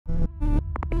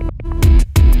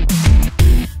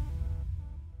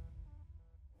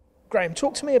Graham,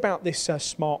 talk to me about this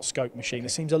Smart Scope machine. There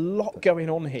seems a lot going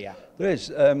on here. There is.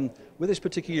 With this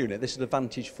particular unit, this is the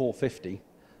Vantage 450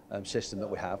 system that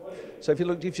we have. So if you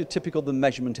look, if you're typical of the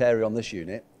measurement area on this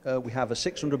unit, we have a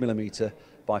 600mm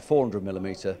by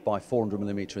 400mm by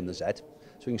 400mm in the Z.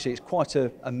 So you can see it's quite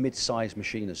a mid-sized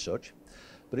machine as such,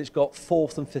 but it's got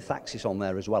fourth and fifth axis on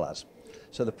there as well as.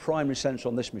 So the primary sensor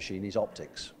on this machine is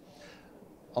optics.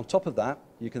 On top of that,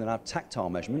 you can then have tactile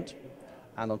measurement,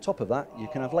 and on top of that, you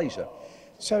can have laser.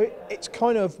 So it's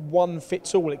kind of one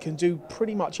fits all. It can do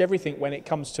pretty much everything when it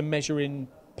comes to measuring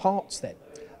parts then.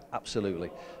 Absolutely.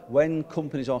 When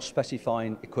companies are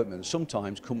specifying equipment,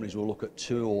 sometimes companies will look at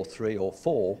 2 or 3 or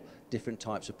 4 different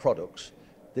types of products.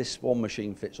 This one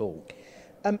machine fits all.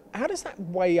 How does that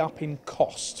weigh up in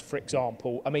cost, for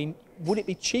example? I mean, would it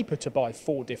be cheaper to buy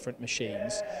 4 different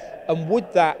machines? And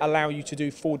would that allow you to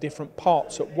do 4 different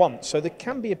parts at once? So there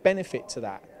can be a benefit to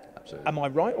that. Absolutely. Am I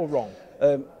right or wrong?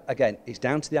 Again, it's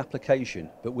down to the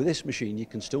application, but with this machine you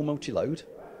can still multi-load.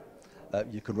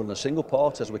 You can run a single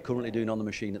part, as we're currently doing on the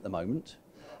machine at the moment.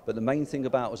 But the main thing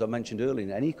about, as I mentioned earlier,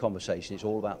 in any conversation, it's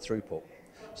all about throughput.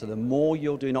 So the more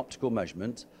you're doing optical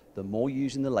measurement, the more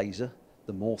using the laser,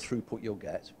 the more throughput you'll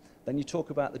get. Then you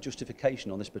talk about the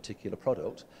justification on this particular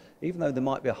product. Even though there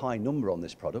might be a high number on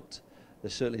this product, there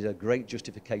certainly is a great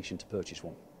justification to purchase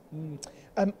one.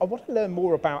 I want to learn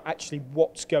more about actually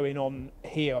what's going on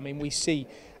here. I mean, we see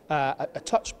a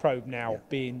touch probe now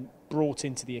being brought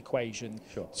into the equation.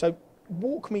 Sure. So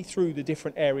walk me through the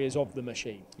different areas of the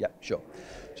machine. Yeah, sure.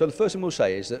 So the first thing we'll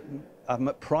say is that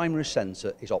our primary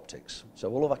sensor is optics. So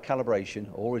all of our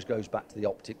calibration always goes back to the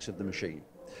optics of the machine.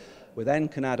 We then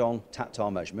can add on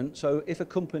tactile measurement. So if a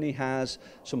company has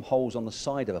some holes on the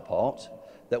side of a part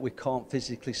that we can't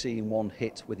physically see in one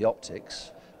hit with the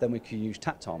optics, then we can use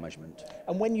tactile measurement.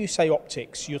 And when you say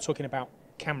optics, you're talking about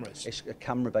cameras? It's a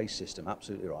camera-based system,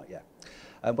 absolutely right, yeah.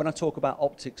 And when I talk about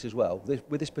optics as well,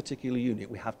 with this particular unit,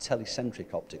 we have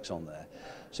telecentric optics on there.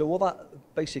 So what that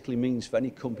basically means for any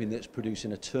company that's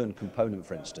producing a turn component,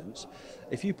 for instance,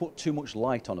 if you put too much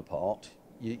light on a part,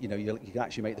 you can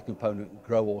actually make the component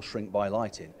grow or shrink by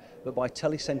lighting. But by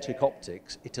telecentric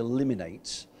optics, it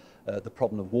eliminates the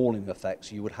problem of walling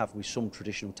effects you would have with some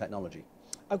traditional technology.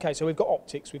 Okay, so we've got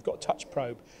optics, we've got a touch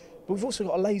probe, but we've also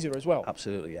got a laser as well.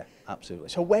 Absolutely, yeah, absolutely.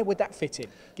 So where would that fit in?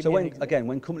 So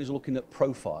when companies are looking at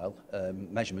profile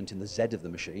measurement in the Z of the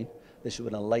machine, this is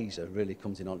when a laser really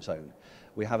comes in on its own.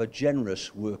 We have a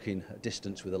generous working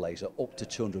distance with a laser up to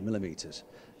 200mm.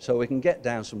 So we can get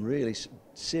down some really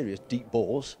serious deep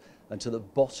bores and to the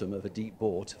bottom of a deep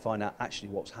bore to find out actually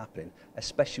what's happening,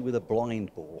 especially with a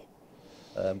blind bore.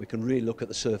 We can really look at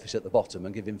the surface at the bottom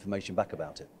and give information back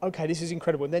about it. Okay, this is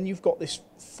incredible. And then you've got this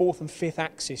 4th and 5th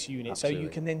axis unit, Absolutely. So you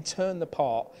can then turn the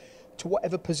part to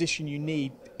whatever position you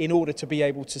need in order to be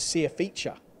able to see a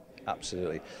feature.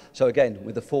 Absolutely. So again,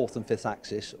 with the 4th and 5th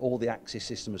axis, all the axis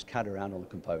systems CAD around on the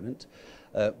component.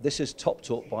 This is topped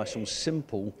up by some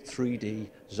simple 3D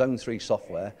Zone 3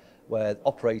 software where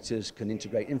operators can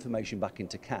integrate information back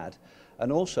into CAD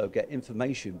and also get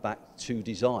information back to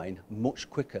design much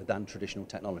quicker than traditional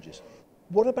technologies.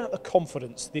 What about the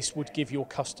confidence this would give your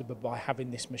customer by having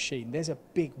this machine? There's a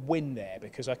big win there,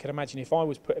 because I can imagine if I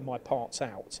was putting my parts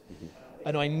out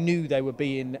and I knew they were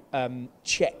being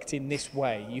checked in this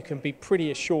way, you can be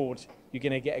pretty assured you're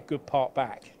going to get a good part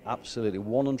back. Absolutely,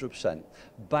 100%.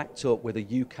 Backed up with a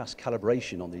UCAS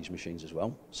calibration on these machines as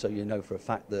well, so you know for a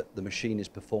fact that the machine is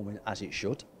performing as it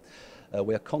should.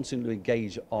 We are constantly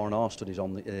engaged R&R studies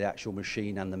on the actual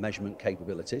machine and the measurement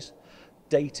capabilities.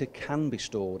 Data can be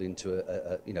stored into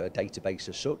a database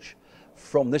as such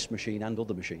from this machine and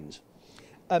other machines.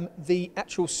 The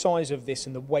actual size of this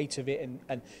and the weight of it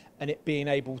and it being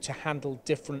able to handle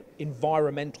different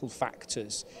environmental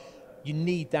factors, you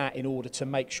need that in order to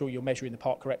make sure you're measuring the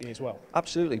part correctly as well.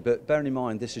 Absolutely, but bearing in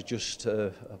mind this is just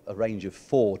a range of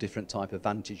 4 different type of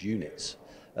Vantage units.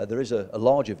 There is a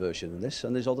larger version of this,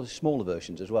 and there's other smaller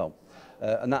versions as well.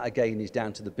 And that again is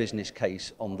down to the business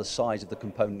case on the size of the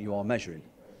component you are measuring.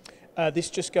 This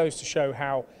just goes to show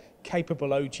how capable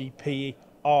OGP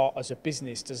are as a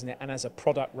business, doesn't it, and as a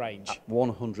product range?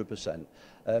 100%.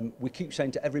 We keep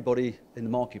saying to everybody in the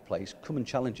marketplace, come and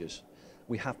challenge us.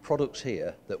 We have products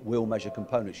here that will measure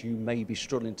components you may be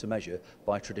struggling to measure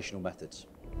by traditional methods.